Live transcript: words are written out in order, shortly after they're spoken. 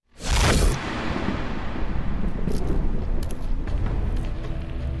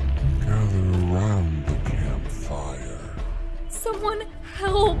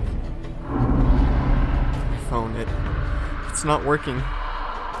not working.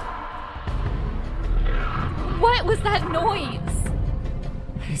 What was that noise?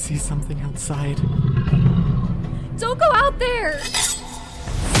 I see something outside. Don't go out there!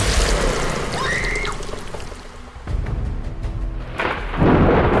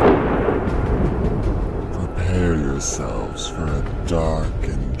 Prepare yourselves for a dark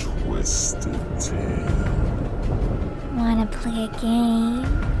and twisted tale. Wanna play a game?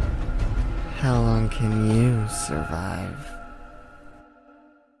 How long can you survive?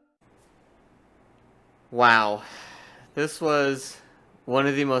 Wow. This was one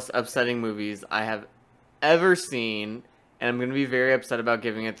of the most upsetting movies I have ever seen, and I'm going to be very upset about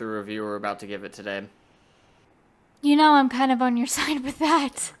giving it the review we're about to give it today. You know I'm kind of on your side with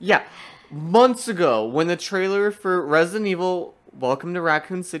that. Yeah. Months ago, when the trailer for Resident Evil Welcome to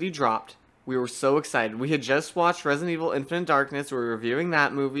Raccoon City dropped, we were so excited. We had just watched Resident Evil Infinite Darkness. We were reviewing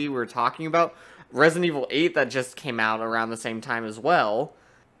that movie. We were talking about Resident Evil 8 that just came out around the same time as well.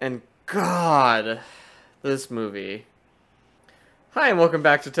 And God, this movie. Hi, and welcome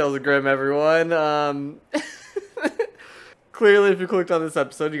back to Tales of Grimm, everyone. Clearly, if you clicked on this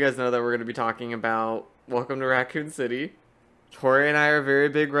episode, you guys know that we're going to be talking about Welcome to Raccoon City. Tori and I are very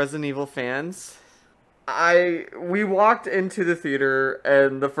big Resident Evil fans. We walked into the theater,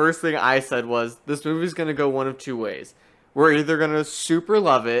 and the first thing I said was, this movie's going to go one of two ways. We're either going to super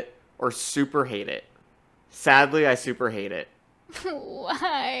love it, or super hate it. Sadly, I super hate it.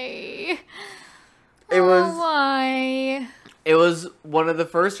 Why? Why? It was one of the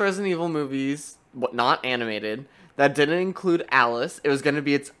first Resident Evil movies, not animated, that didn't include Alice. It was going to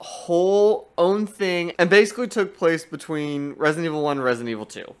be its whole own thing, and basically took place between Resident Evil 1 and Resident Evil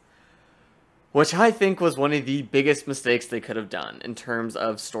 2. Which I think was one of the biggest mistakes they could have done in terms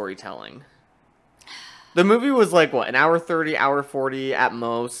of storytelling. The movie was like, an hour 30, hour 40 at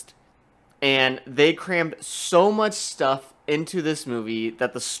most. And they crammed so much stuff into this movie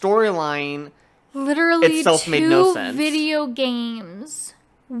that the storyline literally itself made no sense. 2 video games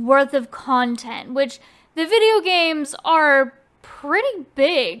worth of content, which the video games are pretty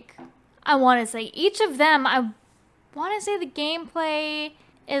big, I want to say. Each of them, I want to say the gameplay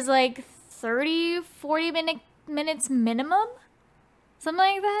is like 30-40 minutes minimum, something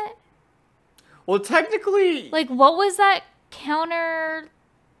like that. Well, technically, like, what was that counter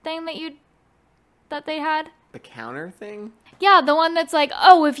thing that they had? The counter thing? Yeah, the one that's like,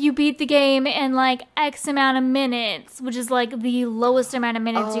 oh, if you beat the game in like X amount of minutes, which is like the lowest amount of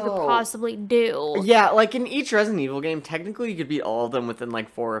minutes you could possibly do. Yeah, like in each Resident Evil game, technically you could beat all of them within like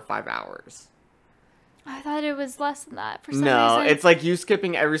 4 or 5 hours. I thought it was less than that for some No, reason. it's like you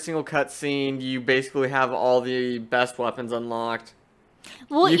skipping every single cutscene. You basically have all the best weapons unlocked.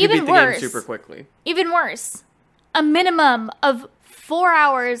 Well, you even can beat worse. the game super quickly. Even worse. A minimum of 4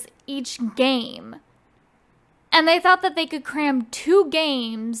 hours each game. And they thought that they could cram 2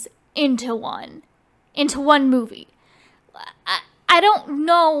 games into one movie. I don't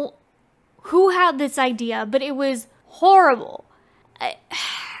know who had this idea, but it was horrible.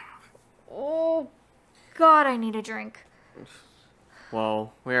 Oh, God, I need a drink.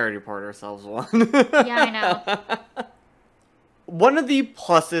 Well, we already poured ourselves one. Yeah, I know. One of the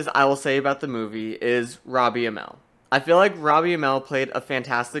pluses I will say about the movie is Robbie Amell. I feel like Robbie Amell played a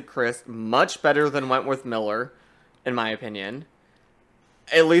fantastic Chris, much better than Wentworth Miller, in my opinion.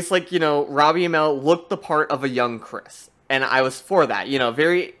 At least, like, Robbie Amell looked the part of a young Chris. And I was for that.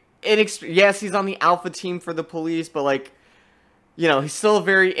 Very inexperienced. Yes, he's on the alpha team for the police, but, like, he's still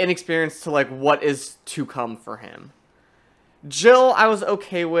very inexperienced to, like, what is to come for him. Jill, I was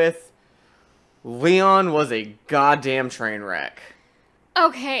okay with. Leon was a goddamn train wreck.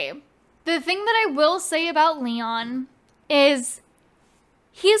 Okay. The thing that I will say about Leon is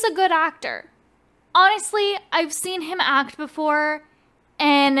he's a good actor. Honestly, I've seen him act before,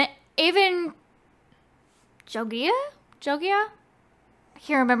 and even Jogia? I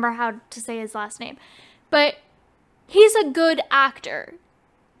can't remember how to say his last name. But he's a good actor.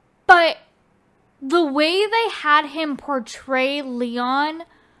 But the way they had him portray Leon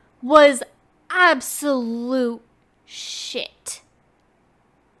was absolute shit.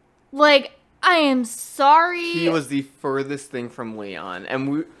 Like, I am sorry. He was the furthest thing from Leon,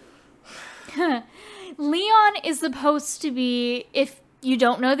 and Leon is supposed to be, if you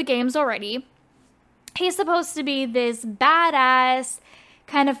don't know the games already, he's supposed to be this badass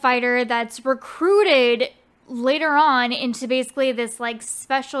kind of fighter that's recruited later on into basically this like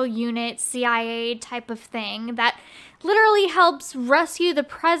special unit CIA type of thing that literally helps rescue the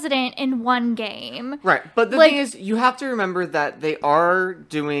president in one game. Right, but the thing is, you have to remember that they are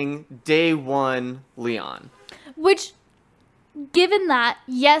doing day one Leon. Which, given that,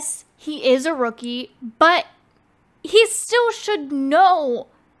 yes, he is a rookie, but he still should know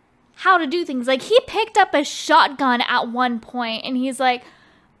how to do things. Like, he picked up a shotgun at one point, and he's like,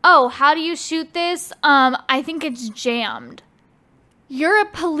 oh, how do you shoot this? I think it's jammed. You're a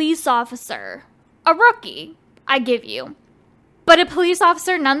police officer. A rookie, I give you. But a police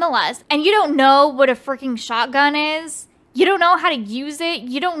officer nonetheless. And you don't know what a freaking shotgun is. You don't know how to use it.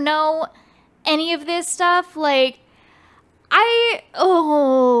 You don't know any of this stuff. Like,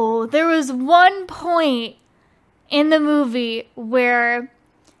 there was one point in the movie where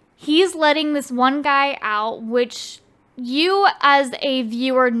he's letting this one guy out, which you as a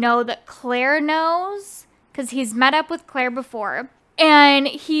viewer know that Claire knows, because he's met up with Claire before. And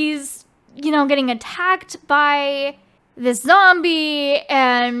he's, getting attacked by this zombie,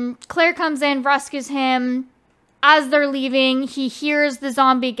 and Claire comes in, rescues him. As they're leaving, he hears the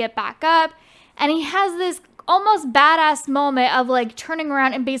zombie get back up, and he has this almost badass moment of, like, turning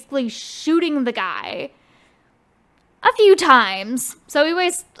around and basically shooting the guy a few times. So he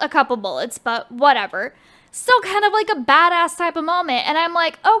wastes a couple bullets, but whatever. Still kind of like a badass type of moment. And I'm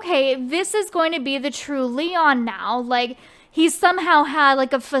like, okay, this is going to be the true Leon now. Like, he somehow had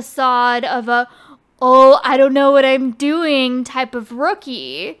like a facade of I don't know what I'm doing type of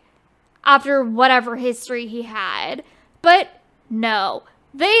rookie after whatever history he had. But no,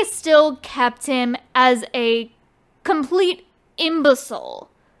 they still kept him as a complete imbecile.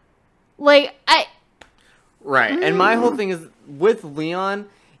 Like, Right, and my whole thing is, with Leon,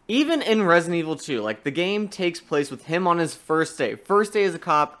 even in Resident Evil 2, like, the game takes place with him on his first day. First day as a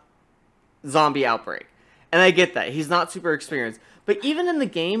cop, zombie outbreak. And I get that, he's not super experienced. But even in the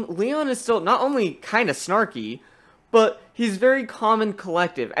game, Leon is still not only kind of snarky, but he's very calm and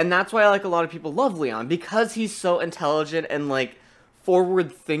collective. And that's why, like, a lot of people love Leon. Because he's so intelligent and, like,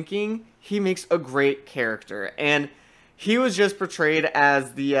 forward-thinking, he makes a great character. And he was just portrayed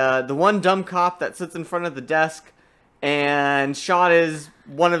as the one dumb cop that sits in front of the desk and shot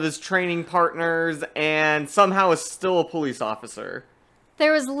one of his training partners and somehow is still a police officer.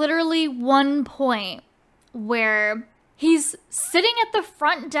 There was literally one point where he's sitting at the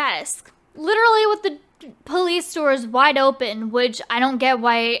front desk, literally with the police doors wide open, which I don't get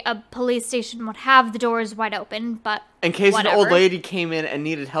why a police station would have the doors wide open, but in case whatever. An old lady came in and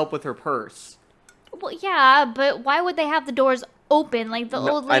needed help with her purse. Well, yeah, but why would they have the doors open? Like, the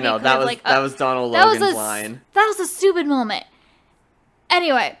old lady I know, that was Donald Logan's line. That was a stupid moment.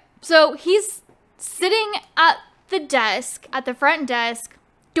 Anyway, so he's sitting at the desk, at the front desk,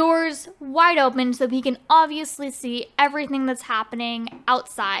 doors wide open so he can obviously see everything that's happening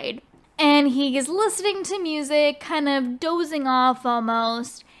outside. And he is listening to music, kind of dozing off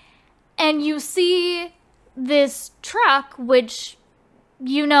almost. And you see this truck, which,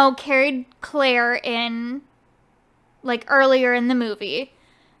 carried Claire in, like, earlier in the movie.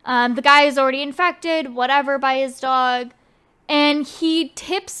 The guy is already infected, whatever, by his dog. And he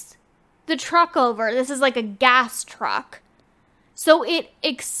tips the truck over. This is like a gas truck. So it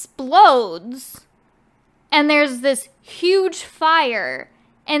explodes. And there's this huge fire.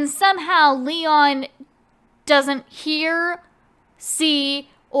 And somehow Leon doesn't hear, see,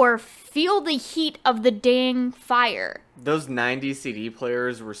 or feel the heat of the dang fire. Those 90s CD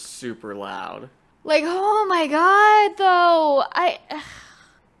players were super loud. Like, oh my god, though.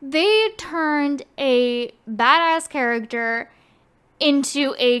 They turned a badass character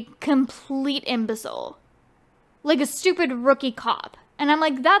into a complete imbecile. Like a stupid rookie cop. And I'm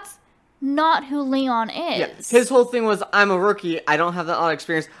like, that's not who Leon is. Yeah, his whole thing was, I'm a rookie, I don't have that lot of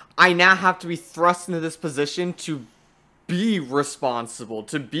experience. I now have to be thrust into this position to be responsible,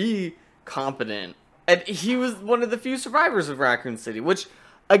 to be competent. And he was one of the few survivors of Raccoon City, which,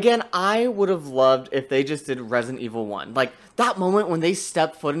 again, I would have loved if they just did Resident Evil 1. Like, that moment when they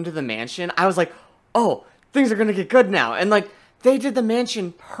stepped foot into the mansion, I was like, oh, things are gonna get good now. And, like, they did the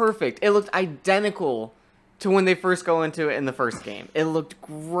mansion perfect. It looked identical to when they first go into it in the first game. It looked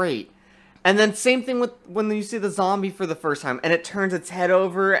great. And then same thing with when you see the zombie for the first time, and it turns its head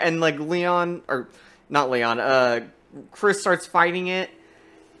over, and, like, Chris starts fighting it.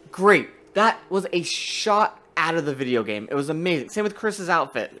 Great. That was a shot out of the video game. It was amazing. Same with Chris's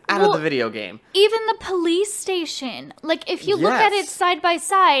outfit. Out of the video game. Even the police station. Like, if you look at it side by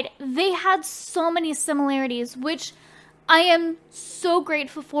side, they had so many similarities, which I am so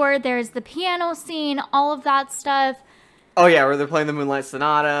grateful for. There's the piano scene, all of that stuff. Oh yeah, where they're playing the Moonlight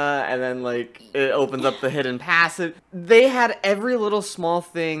Sonata, and then, like, it opens up the hidden passage. They had every little small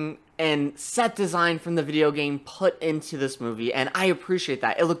thing and set design from the video game put into this movie, and I appreciate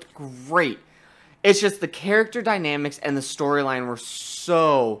that. It looked great. It's just the character dynamics and the storyline were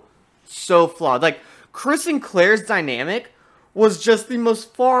so flawed. Like, Chris and Claire's dynamic was just the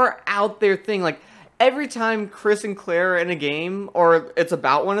most far out there thing. Like, every time Chris and Claire are in a game, or it's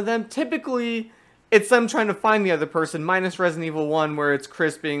about one of them, typically it's them trying to find the other person, minus Resident Evil 1, where it's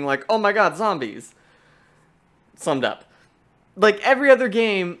Chris being like, oh my god, zombies. Summed up. Like, every other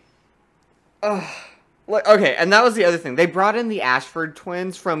game... okay, and that was the other thing. They brought in the Ashford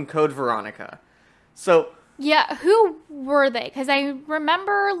twins from Code Veronica. So... Yeah, who were they? Because I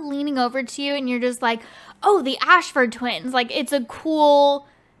remember leaning over to you and you're just like, oh, the Ashford twins. Like, it's a cool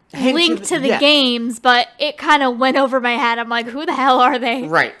link to the games, but it kind of went over my head. I'm like, who the hell are they?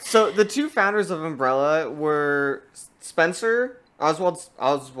 Right. So the two founders of Umbrella were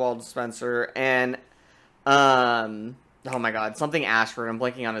Oswald Spencer, and, oh my god, something Ashford. I'm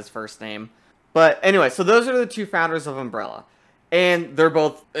blanking on his first name. But anyway, so those are the two founders of Umbrella. And they're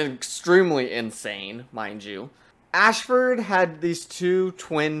both extremely insane, mind you. Ashford had these two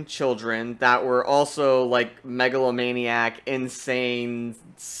twin children that were also, like, megalomaniac, insane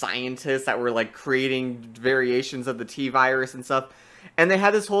scientists that were, like, creating variations of the T-virus and stuff. And they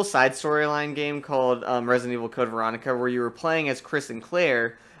had this whole side storyline game called Resident Evil Code Veronica, where you were playing as Chris and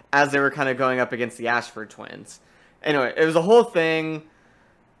Claire as they were kind of going up against the Ashford twins. Anyway, it was a whole thing...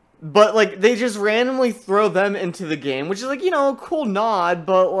 But, like, they just randomly throw them into the game, which is, like, you know, a cool nod,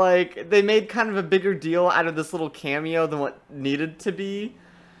 but, like, they made kind of a bigger deal out of this little cameo than what needed to be.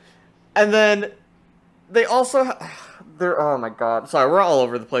 And then they also... oh, my God. Sorry, we're all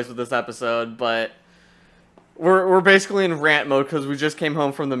over the place with this episode, but we're basically in rant mode because we just came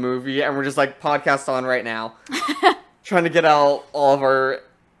home from the movie, and we're just, like, podcast on right now. Trying to get out all of our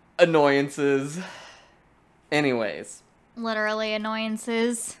annoyances. Anyways. Literally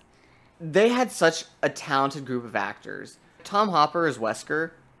annoyances. They had such a talented group of actors. Tom Hopper is Wesker.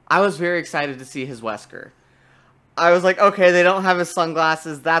 I was very excited to see his Wesker. I was like, okay, they don't have his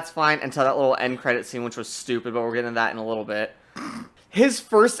sunglasses, that's fine, until that little end credit scene, which was stupid, but we're getting to that in a little bit. His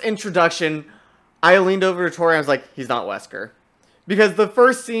first introduction, I leaned over to Tori and I was like, he's not Wesker. Because the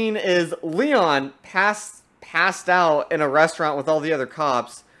first scene is Leon passed out in a restaurant with all the other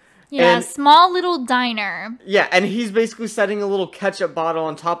cops. Yeah, and, small little diner. Yeah, and he's basically setting a little ketchup bottle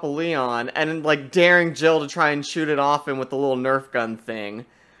on top of Leon and, like, daring Jill to try and shoot it off him with the little Nerf gun thing.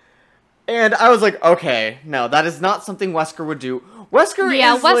 And I was like, okay, no, that is not something Wesker would do.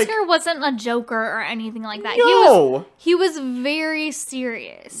 Wesker wasn't a joker or anything like that. No! He was very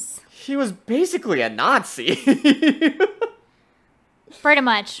serious. He was basically a Nazi. Pretty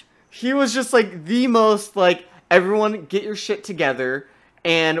much. He was just, like, the most, like, everyone get your shit together.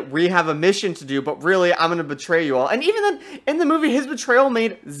 And we have a mission to do, but really, I'm going to betray you all. And even then, in the movie, his betrayal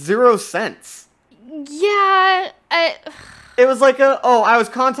made 0 sense. Yeah. It was like I was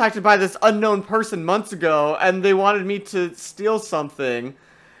contacted by this unknown person months ago, and they wanted me to steal something.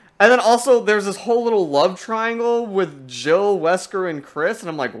 And then also, there's this whole little love triangle with Jill, Wesker, and Chris. And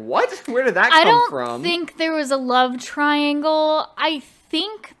I'm like, what? Where did that come from? I don't think there was a love triangle. I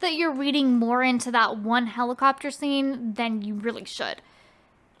think that you're reading more into that one helicopter scene than you really should.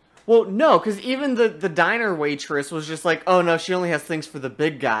 Well, no, because even the diner waitress was just like, oh no, she only has things for the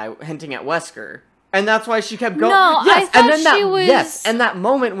big guy, hinting at Wesker. And that's why she kept going. No, yes, I thought she was... Yes, and that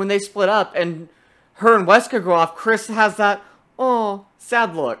moment when they split up and her and Wesker go off, Chris has that, oh,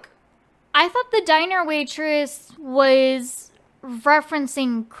 sad look. I thought the diner waitress was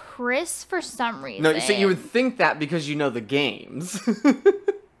referencing Chris for some reason. No, so you would think that because you know the games.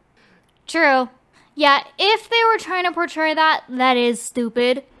 True. Yeah, if they were trying to portray that, that is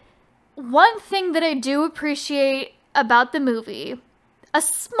stupid. One thing that I do appreciate about the movie, a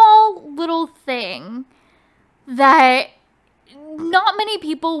small little thing that not many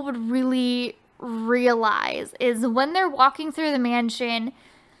people would really realize, is when they're walking through the mansion,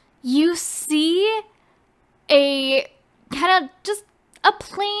 you see a kind of just a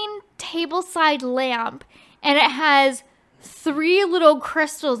plain tableside lamp, and it has 3 little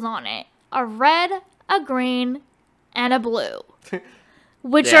crystals on it, a red, a green, and a blue.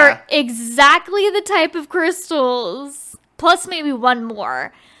 Which are exactly the type of crystals, plus maybe one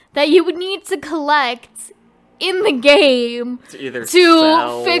more, that you would need to collect in the game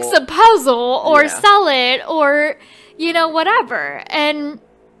to fix a puzzle or sell it or, you know, whatever. And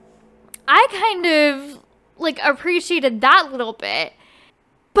I kind of, like, appreciated that little bit.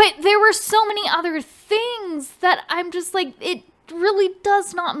 But there were so many other things that I'm just like, it really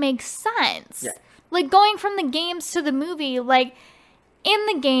does not make sense. Yeah. Like, going from the games to the movie, like... In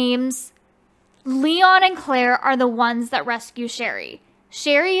the games, Leon and Claire are the ones that rescue Sherry.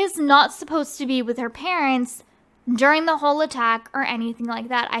 Sherry is not supposed to be with her parents during the whole attack or anything like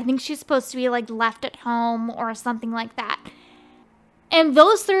that. I think she's supposed to be, like, left at home or something like that. And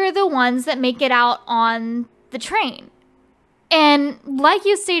those 3 are the ones that make it out on the train. And like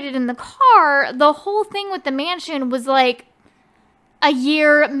you stated in the car, the whole thing with the mansion was like a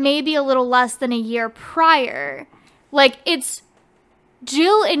year, maybe a little less than a year prior. Like, it's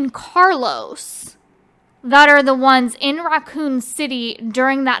Jill and Carlos that are the ones in Raccoon City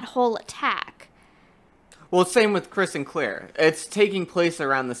during that whole attack. Well, same with Chris and Claire. It's taking place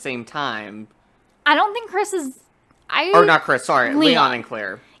around the same time. I don't think Chris is... Or not Chris, sorry. Leon and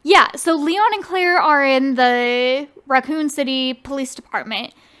Claire. Yeah, so Leon and Claire are in the Raccoon City Police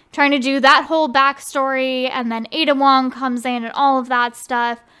Department trying to do that whole backstory, and then Ada Wong comes in and all of that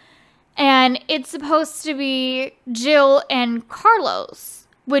stuff. And it's supposed to be Jill and Carlos,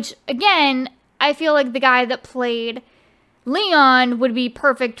 which, again, I feel like the guy that played Leon would be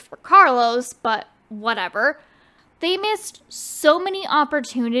perfect for Carlos, but whatever. They missed so many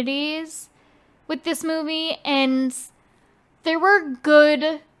opportunities with this movie, and there were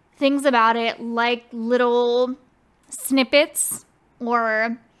good things about it, like little snippets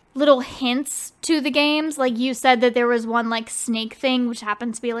or little hints to the games. Like you said that there was one like snake thing, which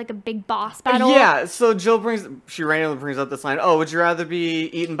happened to be like a big boss battle. Yeah, so she randomly brings up this line, oh, would you rather be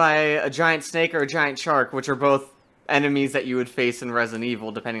eaten by a giant snake or a giant shark, which are both enemies that you would face in Resident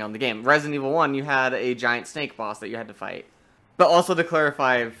Evil, depending on the game. Resident Evil 1, you had a giant snake boss that you had to fight. But also to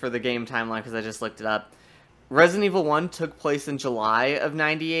clarify for the game timeline, because I just looked it up, Resident Evil 1 took place in July of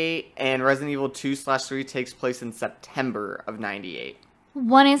 98, and Resident Evil 2/3 takes place in September of 98.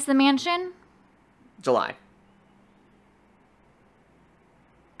 One is the mansion? July.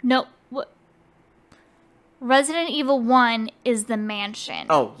 No. What? Resident Evil 1 is the mansion.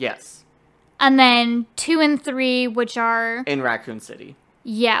 Oh, yes. And then 2 and 3, which are... in Raccoon City.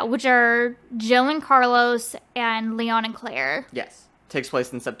 Yeah, which are Jill and Carlos and Leon and Claire. Yes. Takes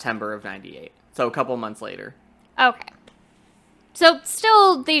place in September of 98. So a couple months later. Okay. So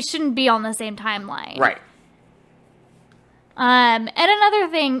still, they shouldn't be on the same timeline. Right. And another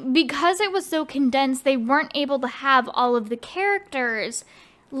thing, because it was so condensed, they weren't able to have all of the characters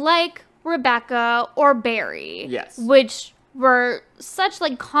like Rebecca or Barry. Yes. Which were such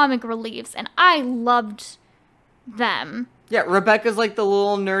like comic reliefs, and I loved them. Yeah, Rebecca's like the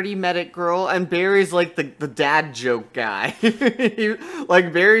little nerdy medic girl, and Barry's like the dad joke guy.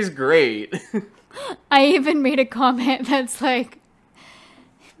 Like, Barry's great. I even made a comment that's like,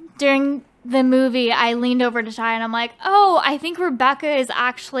 during the movie, I leaned over to Ty and I'm like, oh, I think Rebecca is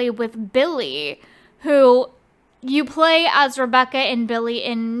actually with Billy, who you play as Rebecca and Billy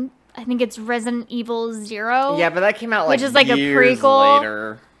in, I think it's Resident Evil 0. Yeah, but that came out like which is like years a prequel.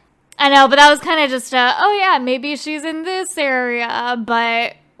 Later. I know, but that was kind of just oh yeah, maybe she's in this area,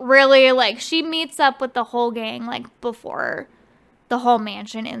 but really, like, she meets up with the whole gang, like, before the whole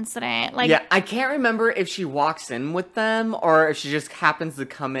mansion incident. Like, yeah, I can't remember if she walks in with them or if she just happens to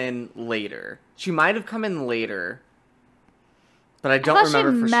come in later. She might have come in later, but I don't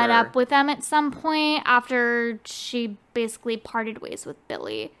remember for sure. She met up with them at some point after she basically parted ways with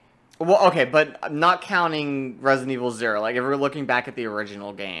Billy. Well, okay, but not counting Resident Evil 0. Like, if we're looking back at the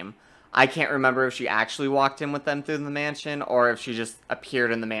original game, I can't remember if she actually walked in with them through the mansion or if she just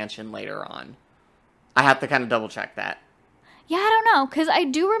appeared in the mansion later on. I have to kind of double check that. Yeah, I don't know, because I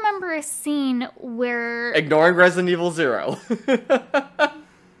do remember a scene where... Ignoring Resident Evil 0.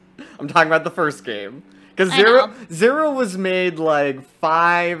 I'm talking about the first game. Because Zero was made like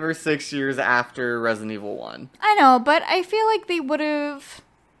 5 or 6 years after Resident Evil 1. I know, but I feel like they would have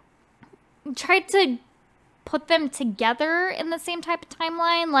tried to put them together in the same type of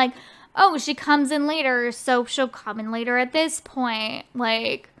timeline. Like, oh, she comes in later, so she'll come in later at this point.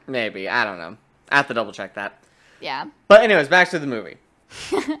 Like... Maybe. I don't know. I have to double check that. Yeah. But anyways, back to the movie.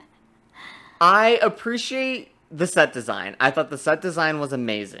 I appreciate the set design. I thought the set design was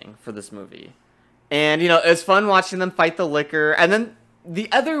amazing for this movie. And, you know, it was fun watching them fight the Licker. And then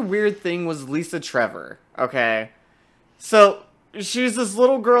the other weird thing was Lisa Trevor, okay? So, she's this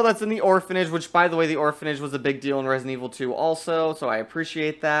little girl that's in the orphanage, which, by the way, the orphanage was a big deal in Resident Evil 2 also, so I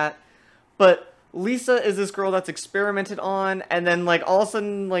appreciate that. But Lisa is this girl that's experimented on, and then, like, all of a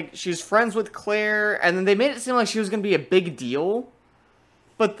sudden, like, she's friends with Claire, and then they made it seem like she was going to be a big deal.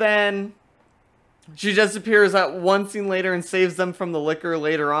 But then she just appears at one scene later and saves them from the Licker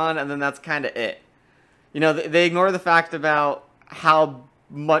later on, and then that's kind of it. You know, they ignore the fact about how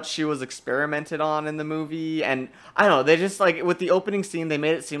much she was experimented on in the movie, and I don't know, they just, like, with the opening scene, they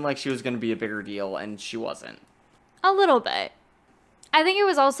made it seem like she was going to be a bigger deal, and she wasn't. A little bit. I think it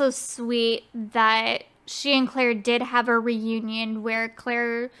was also sweet that she and Claire did have a reunion where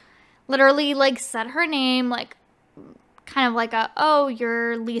Claire literally, like, said her name, like, kind of like oh,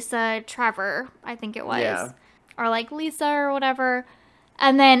 you're Lisa Trevor, I think it was. Yeah. Or, like, Lisa or whatever.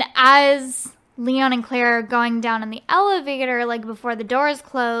 And then as Leon and Claire are going down in the elevator, like, before the doors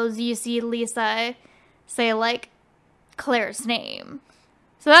close, you see Lisa say, like, Claire's name.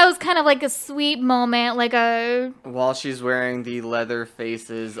 So that was kind of like a sweet moment, like a... While she's wearing the leather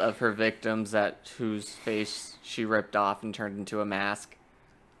faces of her victims whose face she ripped off and turned into a mask.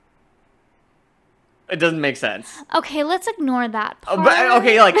 It doesn't make sense. Okay, let's ignore that part. But,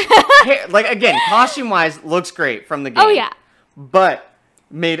 okay, like again, costume-wise, looks great from the game. Oh, yeah. But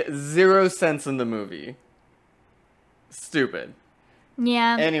made zero sense in the movie. Stupid.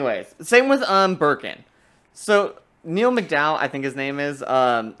 Yeah. Anyways, same with Birkin. So Neil McDowell, I think his name is.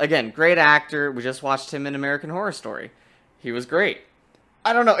 Again, great actor. We just watched him in American Horror Story. He was great.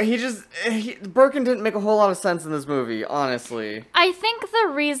 I don't know. Birkin didn't make a whole lot of sense in this movie, honestly. I think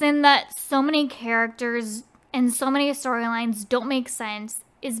the reason that so many characters and so many storylines don't make sense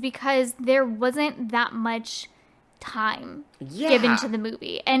is because there wasn't that much time given to the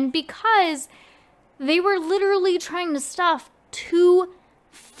movie. And because they were literally trying to stuff 2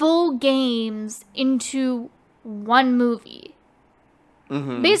 full games into one movie.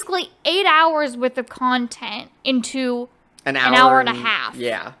 Mm-hmm. Basically 8 hours worth of content into an hour and a half.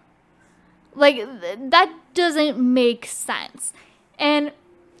 Yeah. Like, that doesn't make sense. And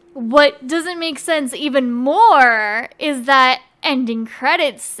what doesn't make sense even more is that ending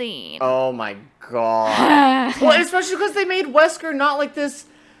credits scene. Oh my god. Well, especially because they made Wesker not like this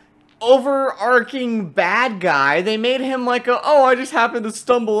overarching bad guy. They made him like I just happened to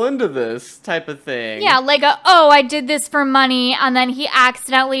stumble into this type of thing. Yeah, like I did this for money, and then he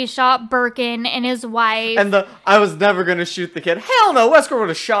accidentally shot Birkin and his wife. And I was never gonna shoot the kid. Hell no, Wesker would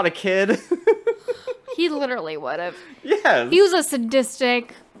have shot a kid. He literally would have. Yes. He was a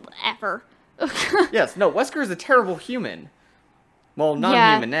sadistic effer. Yes, no, Wesker is a terrible human. Well,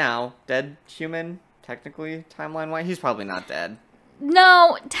 non-human now. Dead human, technically, timeline-wise. He's probably not dead.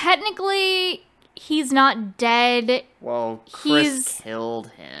 No, technically, he's not dead. Well, Chris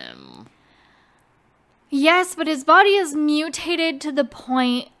killed him. Yes, but his body is mutated to the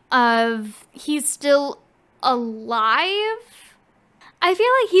point of he's still alive. I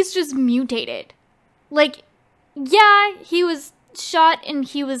feel like he's just mutated. Like, yeah, he was shot and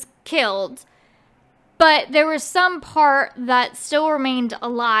he was killed, but there was some part that still remained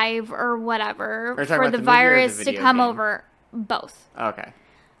alive or whatever for the virus to come over. Both. Okay.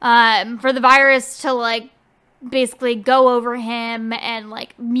 For the virus to, like, basically go over him and,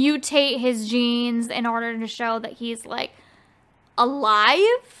 like, mutate his genes in order to show that he's, like,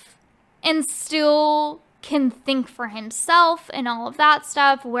 alive and still can think for himself and all of that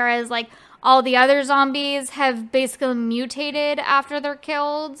stuff, whereas, like, all the other zombies have basically mutated after they're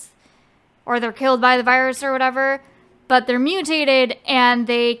killed, or they're killed by the virus or whatever, but they're mutated and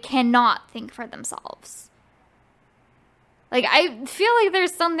they cannot think for themselves. Like, I feel like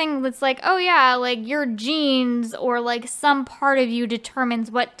there's something that's like, oh yeah, like, your genes or, like, some part of you determines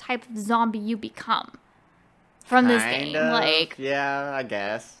what type of zombie you become from this game. Like, yeah, I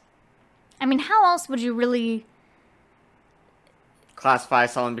guess. I mean, how else would you really classify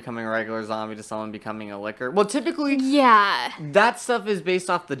someone becoming a regular zombie to someone becoming a licker? Well, typically, yeah, that stuff is based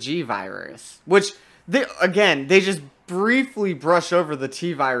off the G virus, which they just briefly brush over the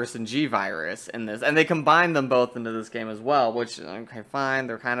T virus and G virus in this, and they combine them both into this game as well, which, okay, fine,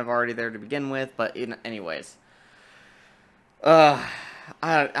 they're kind of already there to begin with, but anyways. I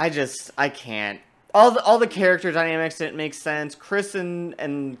can't. All the character dynamics didn't make sense. Chris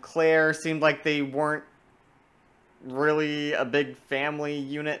and Claire seemed like they weren't really a big family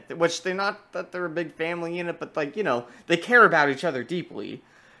unit, which they're not that they're a big family unit, but, like, you know, they care about each other deeply.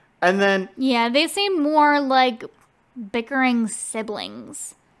 And then... yeah, they seem more like bickering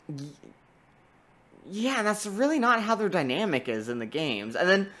siblings. Yeah, that's really not how their dynamic is in the games. And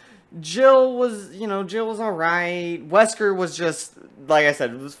then Jill was alright. Wesker was just, like I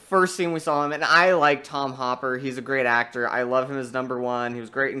said, it was the first scene we saw him, and I like Tom Hopper. He's a great actor. I love him as number 1. He was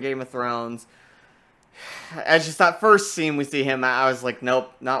great in Game of Thrones. It's just that first scene we see him, I was like,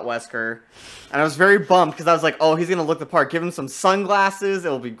 nope, not Wesker. And I was very bummed, because I was like, oh, he's going to look the part. Give him some sunglasses.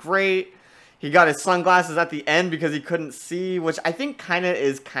 It'll be great. He got his sunglasses at the end because he couldn't see, which I think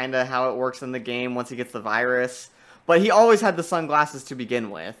is how it works in the game once he gets the virus. But he always had the sunglasses to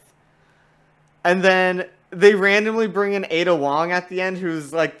begin with. And then they randomly bring in Ada Wong at the end,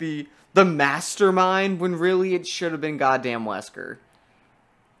 who's like the mastermind, when really it should have been goddamn Wesker.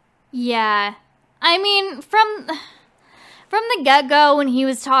 Yeah. I mean, from the get-go, when he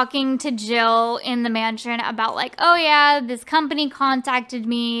was talking to Jill in the mansion about, like, oh yeah, this company contacted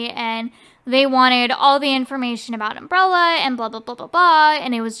me and they wanted all the information about Umbrella and blah, blah, blah, blah, blah,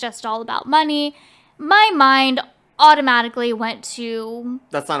 and it was just all about money. My mind automatically went to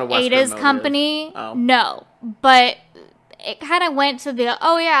That's not a Wesker Ada's motive. company. Oh. No, but it kind of went to the,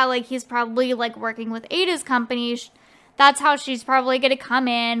 oh yeah, like he's probably like working with Ada's company. That's how she's probably going to come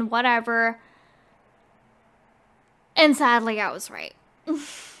in, whatever. And sadly, I was right.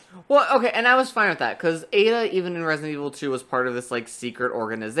 Well, okay, and I was fine with that, because Ada, even in Resident Evil 2, was part of this, like, secret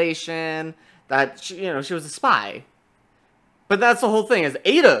organization that, she was a spy. But that's the whole thing, is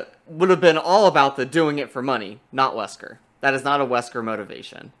Ada would have been all about the doing it for money, not Wesker. That is not a Wesker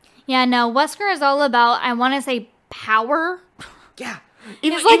motivation. Yeah, no, Wesker is all about, I want to say, power. Yeah.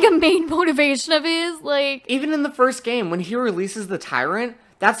 It's like a main motivation of his, like... Even in the first game, when he releases the Tyrant,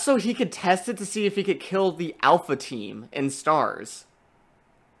 that's so he could test it to see if he could kill the Alpha team in Stars.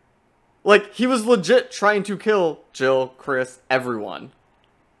 Like, he was legit trying to kill Jill, Chris, everyone.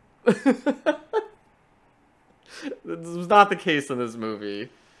 This was not the case in this movie.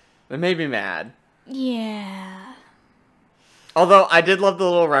 It made me mad. Yeah. Although, I did love the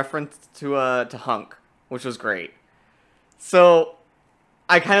little reference to Hunk, which was great. So,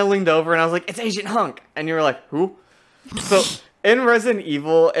 I kind of leaned over and I was like, it's Agent Hunk! And you were like, who? So, in Resident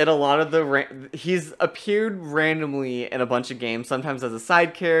Evil, in a lot of he's appeared randomly in a bunch of games, sometimes as a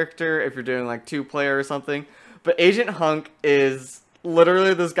side character, if you're doing, like, 2-player or something. But Agent Hunk is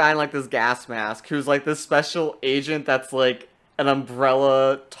literally this guy in, like, this gas mask, who's, like, this special agent that's, like, an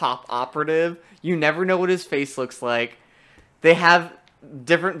Umbrella top operative. You never know what his face looks like. They have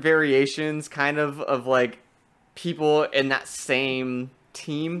different variations, kind of like, people in that same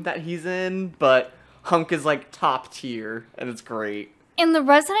team that he's in, but Hunk is like top tier, and it's great. In the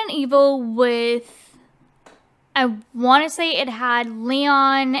Resident Evil with, I want to say it had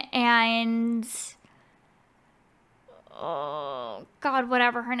Leon and, oh god,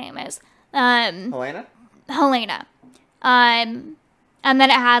 whatever her name is, Helena. And then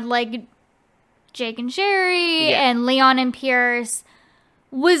it had like Jake and Sherry and Leon and Pierce.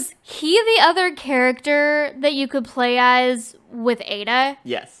 Was he the other character that you could play as with Ada?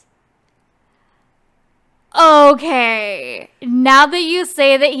 Yes. Okay. Now that you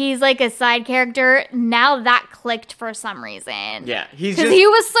say that he's like a side character, now that clicked for some reason. Yeah, because he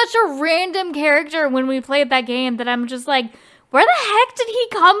was such a random character when we played that game that I'm just like, where the heck did he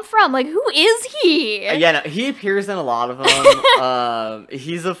come from? Like, who is he? Yeah, no, he appears in a lot of them.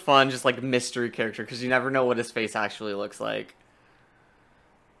 He's a fun, just like mystery character because you never know what his face actually looks like.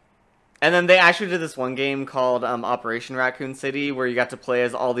 And then they actually did this one game called Operation Raccoon City, where you got to play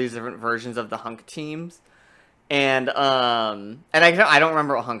as all these different versions of the Hunk teams. And I don't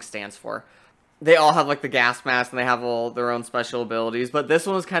remember what Hunk stands for. They all have like the gas mask and they have all their own special abilities. But this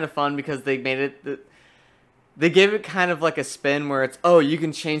one was kind of fun because they made it. They gave it kind of like a spin where it's, oh, you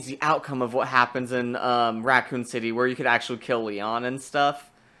can change the outcome of what happens in Raccoon City, where you could actually kill Leon and stuff.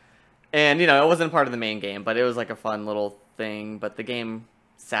 And, it wasn't part of the main game, but it was like a fun little thing. But the game,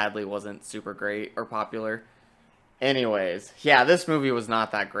 sadly, wasn't super great or popular. Anyways, yeah, this movie was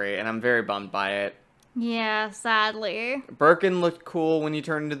not that great, and I'm very bummed by it. Yeah, sadly. Birkin looked cool when he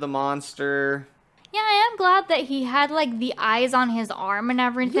turned into the monster. Yeah, I am glad that he had, like, the eyes on his arm and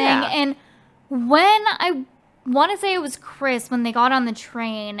everything. Yeah. And when I want to say it was Chris, when they got on the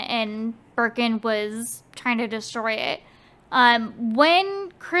train and Birkin was trying to destroy it,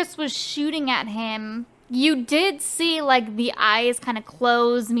 when Chris was shooting at him, you did see, like, the eyes kind of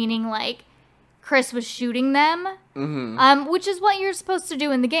close, meaning, like, Chris was shooting them. Mm-hmm. Which is what you're supposed to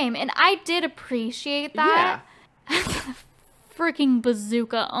do in the game. And I did appreciate that. Yeah. Freaking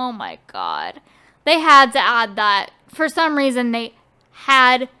bazooka. Oh my god. They had to add that. For some reason, they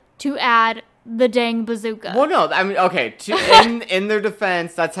had to add the dang bazooka. Well, no, I mean, okay, in their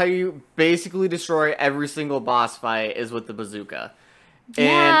defense, that's how you basically destroy every single boss fight is with the bazooka. And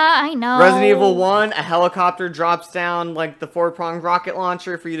yeah, I know. Resident Evil 1, a helicopter drops down, like, the 4-pronged rocket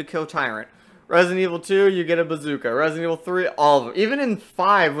launcher for you to kill Tyrant. Resident Evil 2, you get a bazooka. Resident Evil 3, all of them. Even in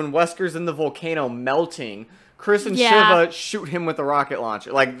 5, when Wesker's in the volcano melting, Chris and Shiva shoot him with a rocket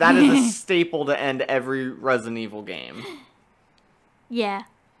launcher. Like, that is a staple to end every Resident Evil game. Yeah.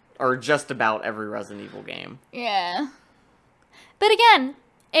 Or just about every Resident Evil game. Yeah. But again,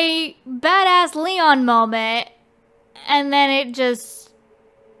 a badass Leon moment, and then it just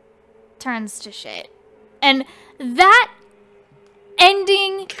turns to shit. And that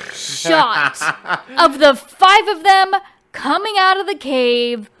ending shot of the 5 of them coming out of the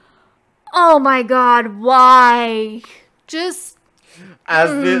cave. Oh my god, why? Just... As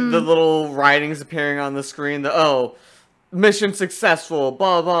the little writings appearing on the screen, mission successful,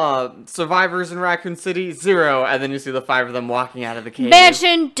 blah, blah, survivors in Raccoon City, 0, and then you see the 5 of them walking out of the cave.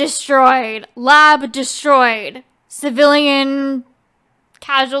 Mansion destroyed. Lab destroyed. Civilian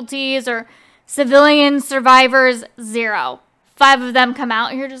casualties or Civilian survivors, 0. 5 of them come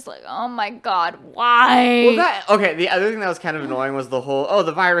out, and you're just like, oh my god, why? Well, the other thing that was kind of annoying was the whole,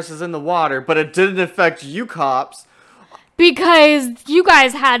 the virus is in the water, but it didn't affect you cops. Because you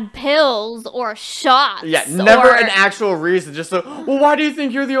guys had pills or shots. Yeah, never an actual reason. Just why do you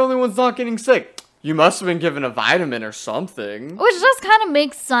think you're the only ones not getting sick? You must have been given a vitamin or something. Which just kind of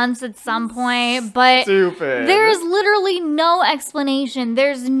makes sense at some point, but Stupid. There's literally no explanation.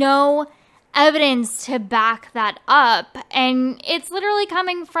 There's no evidence to back that up. And it's literally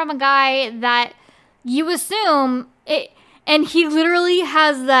coming from a guy that you assume it, and he literally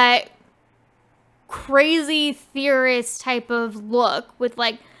has that crazy theorist type of look with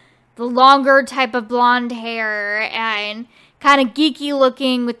like the longer type of blonde hair and kind of geeky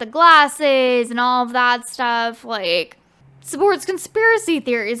looking with the glasses and all of that stuff, like supports conspiracy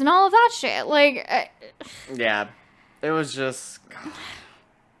theories and all of that shit. Like, yeah, it was just,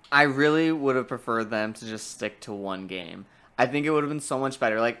 I really would have preferred them to just stick to one game. I think it would have been so much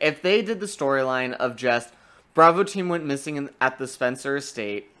better. Like, if they did the storyline of just Bravo team went missing at the Spencer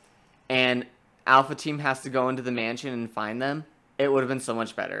estate and Alpha team has to go into the mansion and find them, it would have been so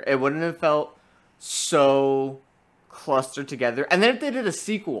much better. It wouldn't have felt so clustered together. And then if they did a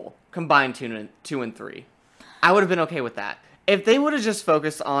sequel, combined 2 and 3, I would have been okay with that. If they would have just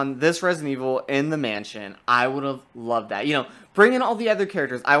focused on this Resident Evil in the mansion, I would have loved that. You know, bring in all the other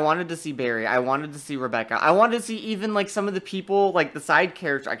characters. I wanted to see Barry. I wanted to see Rebecca. I wanted to see even, like, some of the people, like, the side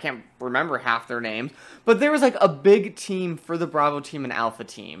characters. I can't remember half their names. But there was, like, a big team for the Bravo team and Alpha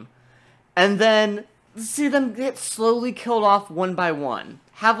team. And then see them get slowly killed off one by one.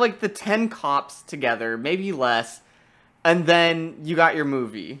 Have, like, the 10 cops together, maybe less. And then you got your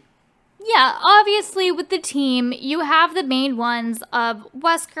movie. yeah, obviously with the team, you have the main ones of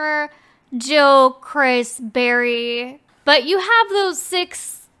Wesker, Jill, Chris, Barry, but you have those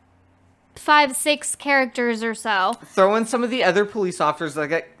 6 characters or so. Throw in some of the other police officers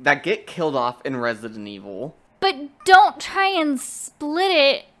that get killed off in Resident Evil. But don't try and split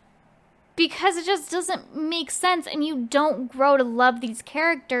it because it just doesn't make sense and you don't grow to love these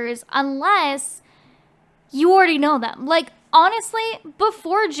characters unless you already know them. Like, honestly,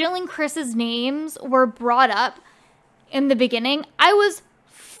 before Jill and Chris's names were brought up in the beginning, I was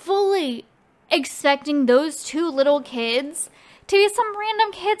fully expecting those 2 little kids to be some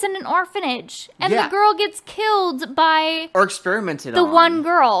random kids in an orphanage. And Yeah. the girl gets killed by Or experimented the on. one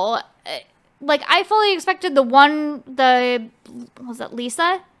girl. Like, I fully expected was it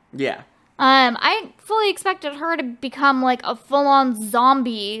Lisa? Yeah. I fully expected her to become, like, a full-on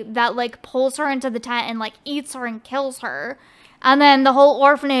zombie that, like, pulls her into the tent and, like, eats her and kills her. And then the whole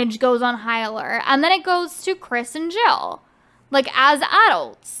orphanage goes on high alert. And then it goes to Chris and Jill, like, as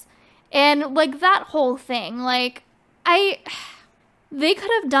adults. And, like, that whole thing, like, they could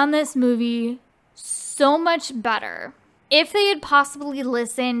have done this movie so much better if they had possibly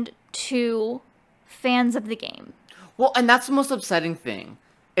listened to fans of the game. Well, and that's the most upsetting thing,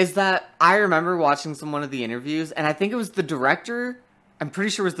 is that I remember watching one of the interviews, and I think it was the director, I'm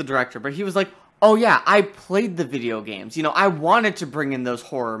pretty sure it was the director, but he was like, oh yeah, I played the video games. You know, I wanted to bring in those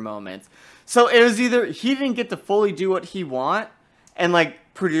horror moments. So it was either he didn't get to fully do what he want, and like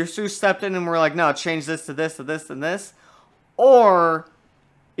producers stepped in and were like, no, change this to this, to this, and this, or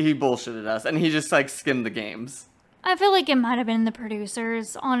he bullshitted us, and he just like skimmed the games. I feel like it might have been the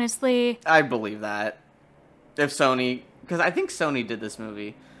producers, honestly. I believe that. If Sony, because I think Sony did this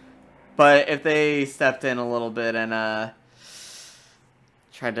movie, but if they stepped in a little bit and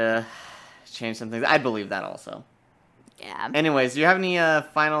tried to change some things, I believe that also. Yeah. Anyways, do you have any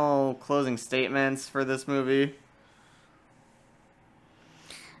final closing statements for this movie?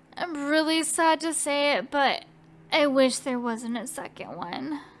 I'm really sad to say it, but I wish there wasn't a second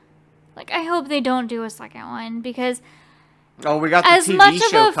one. Like, I hope they don't do a second one, because Oh, we got the as much TV of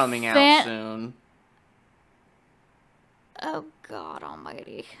show a coming out fan- soon. oh god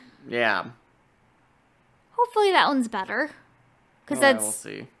almighty. Yeah. Hopefully that one's better, because Well, that's we'll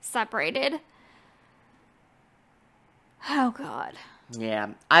see. separated. Oh god. Yeah.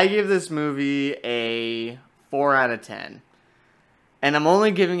 I give this movie a 4 out of 10. And I'm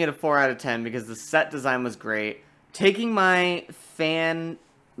only giving it a 4 out of 10 because the set design was great. Taking my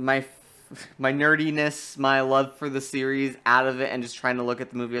nerdiness, my love for the series out of it and just trying to look at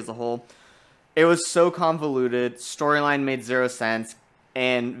the movie as a whole. It was so convoluted, storyline made 0 sense,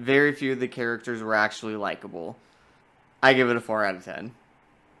 and very few of the characters were actually likable. I give it a 4 out of 10.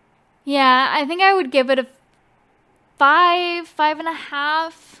 Yeah, I think I would give it a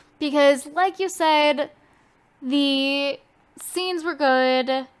 5.5, because like you said, the scenes were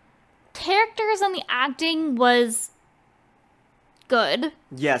good. Characters and the acting was good.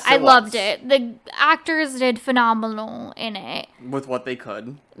 Yes, I loved was. it. The actors did phenomenal in it. With what they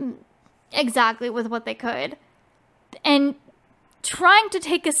could. Exactly, with what they could. And trying to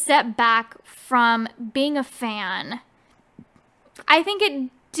take a step back from being a fan, I think it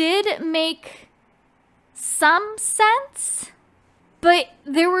did make some sense, but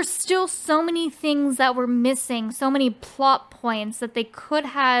there were still so many things that were missing, so many plot points that they could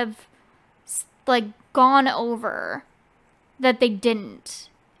have like gone over that they didn't,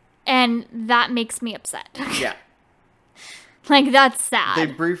 and that makes me upset. Yeah. Like, that's sad. They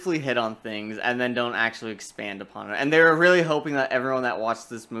briefly hit on things and then don't actually expand upon it. And they were really hoping that everyone that watched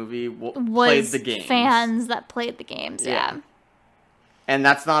this movie played the games. Fans that played the games, yeah. And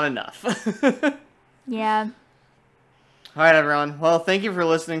that's not enough. Yeah. All right, everyone. Well, thank you for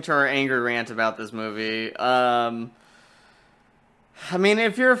listening to our angry rant about this movie. I mean,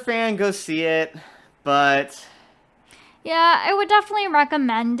 if you're a fan, go see it. But yeah, I would definitely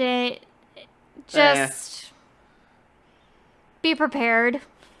recommend it. Just be prepared.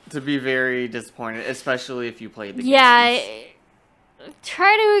 To be very disappointed, especially if you played the games. Yeah,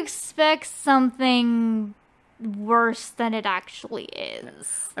 try to expect something worse than it actually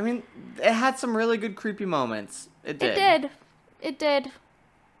is. I mean, it had some really good creepy moments. It did. It did.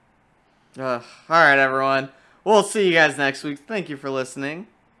 All right, everyone. We'll see you guys next week. Thank you for listening.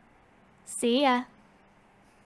 See ya.